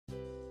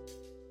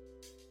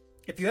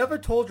If you ever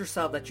told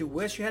yourself that you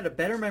wish you had a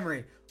better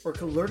memory or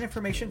could learn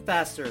information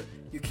faster,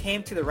 you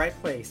came to the right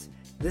place.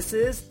 This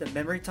is the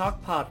Memory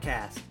Talk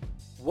Podcast.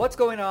 What's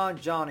going on?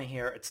 Johnny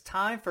here. It's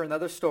time for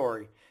another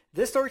story.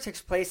 This story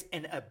takes place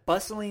in a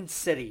bustling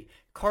city.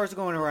 Cars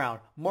going around,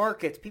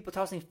 markets, people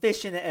tossing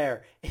fish in the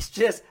air. It's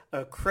just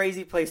a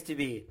crazy place to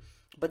be.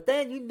 But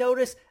then you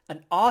notice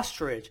an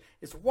ostrich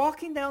is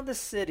walking down the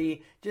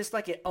city just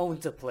like it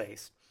owns the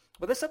place.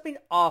 But there's something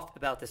off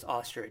about this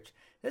ostrich.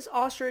 This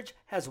ostrich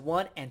has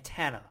one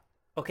antenna,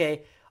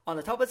 okay? On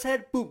the top of its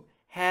head, boom,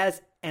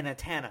 has an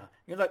antenna.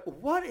 You're like,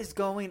 what is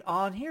going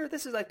on here?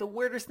 This is like the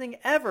weirdest thing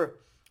ever.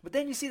 But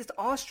then you see this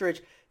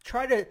ostrich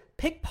try to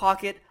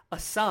pickpocket a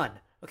sun,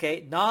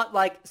 okay? Not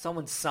like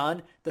someone's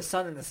sun, the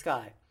sun in the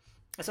sky.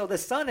 And so the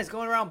sun is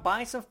going around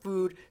buying some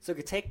food so it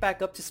could take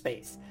back up to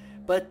space.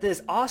 But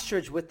this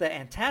ostrich with the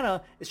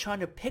antenna is trying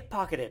to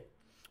pickpocket it.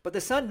 But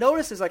the sun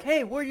notices like,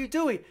 hey, what are you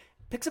doing?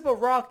 Picks up a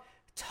rock,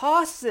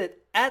 tosses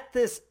it at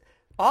this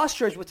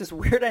ostrich with this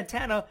weird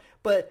antenna,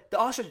 but the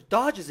ostrich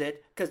dodges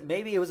it because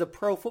maybe it was a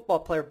pro football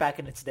player back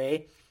in its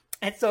day.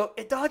 And so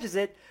it dodges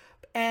it,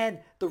 and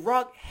the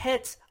rock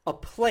hits a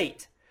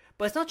plate.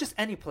 But it's not just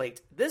any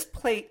plate. This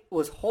plate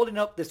was holding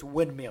up this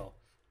windmill.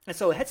 And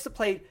so it hits the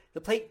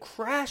plate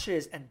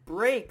crashes and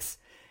breaks,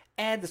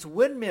 and this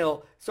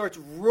windmill starts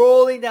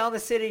rolling down the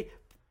city,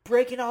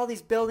 breaking all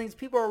these buildings.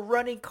 People are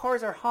running,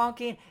 cars are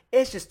honking.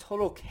 It's just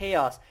total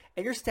chaos.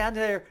 And you're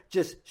standing there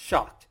just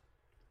shocked.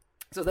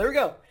 So there we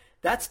go.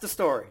 That's the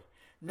story.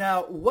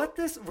 Now, what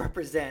this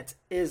represents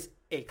is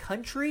a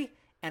country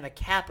and a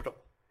capital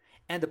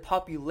and the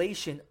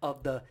population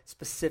of the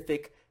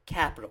specific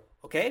capital,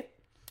 okay?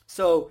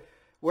 So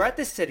we're at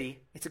this city.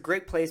 It's a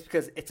great place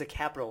because it's a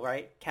capital,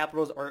 right?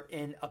 Capitals are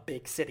in a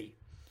big city.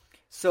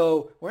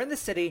 So we're in the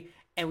city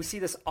and we see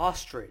this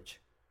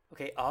ostrich,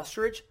 okay?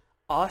 Ostrich,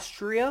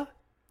 Austria.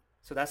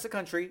 So that's the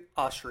country,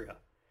 Austria.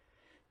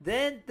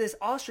 Then this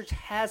ostrich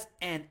has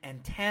an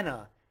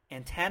antenna.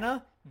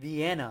 Antenna,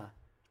 Vienna.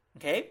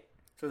 Okay,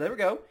 so there we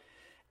go.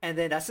 And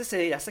then that's the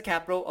city, that's the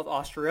capital of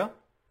Austria.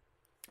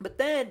 But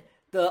then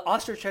the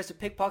ostrich tries to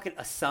pickpocket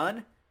a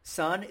sun.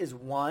 Sun is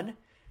one.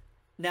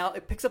 Now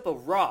it picks up a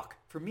rock.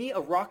 For me, a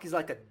rock is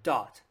like a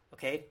dot,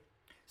 okay?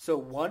 So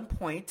 1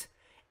 point,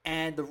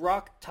 and the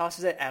rock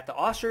tosses it at the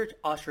ostrich.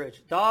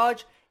 Ostrich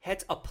dodge,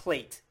 hits a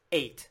plate,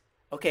 8,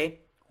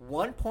 okay?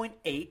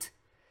 1.8,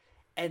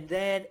 and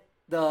then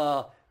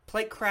the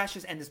plate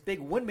crashes and this big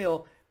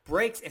windmill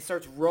breaks and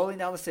starts rolling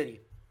down the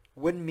city.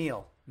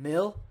 Windmill.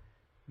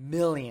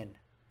 Million.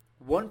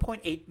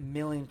 1.8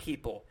 million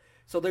people.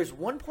 So there's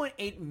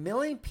 1.8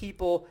 million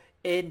people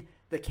in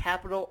the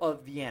capital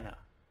of Vienna.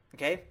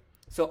 Okay?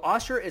 So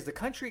Austria is the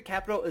country,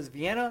 capital is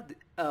Vienna.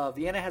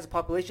 Vienna has a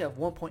population of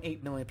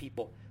 1.8 million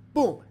people.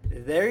 Boom.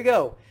 There you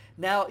go.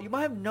 Now, you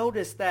might have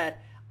noticed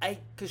that I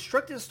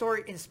constructed the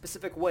story in a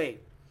specific way.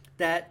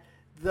 That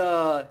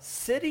the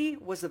city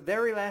was the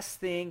very last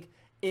thing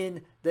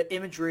in the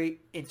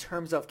imagery in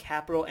terms of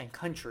capital and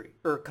country,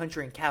 or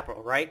country and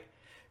capital, right?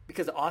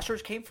 Because the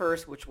ostrich came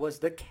first, which was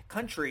the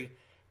country,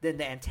 then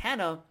the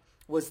antenna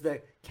was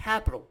the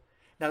capital.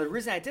 Now, the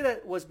reason I did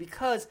that was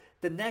because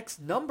the next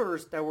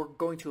numbers that were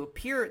going to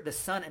appear, the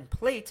sun and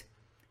plate,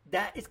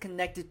 that is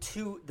connected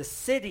to the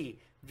city,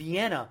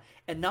 Vienna,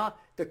 and not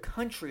the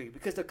country,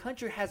 because the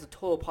country has a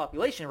total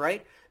population,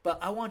 right? But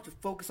I want to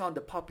focus on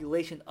the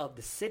population of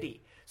the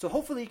city. So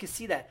hopefully you can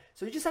see that.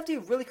 So you just have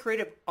to be really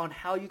creative on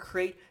how you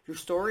create your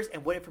stories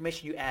and what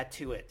information you add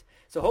to it.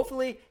 So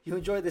hopefully you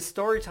enjoy this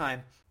story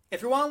time.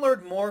 If you want to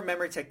learn more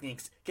memory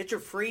techniques, get your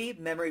free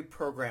memory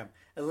program.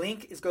 A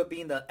link is going to be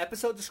in the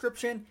episode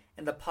description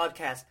and the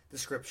podcast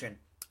description.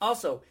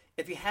 Also,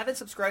 if you haven't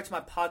subscribed to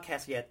my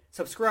podcast yet,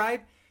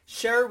 subscribe,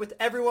 share it with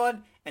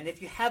everyone, and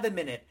if you have a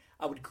minute,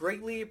 I would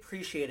greatly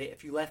appreciate it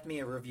if you left me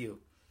a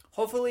review.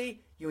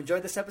 Hopefully you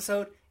enjoyed this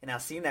episode, and I'll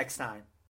see you next time.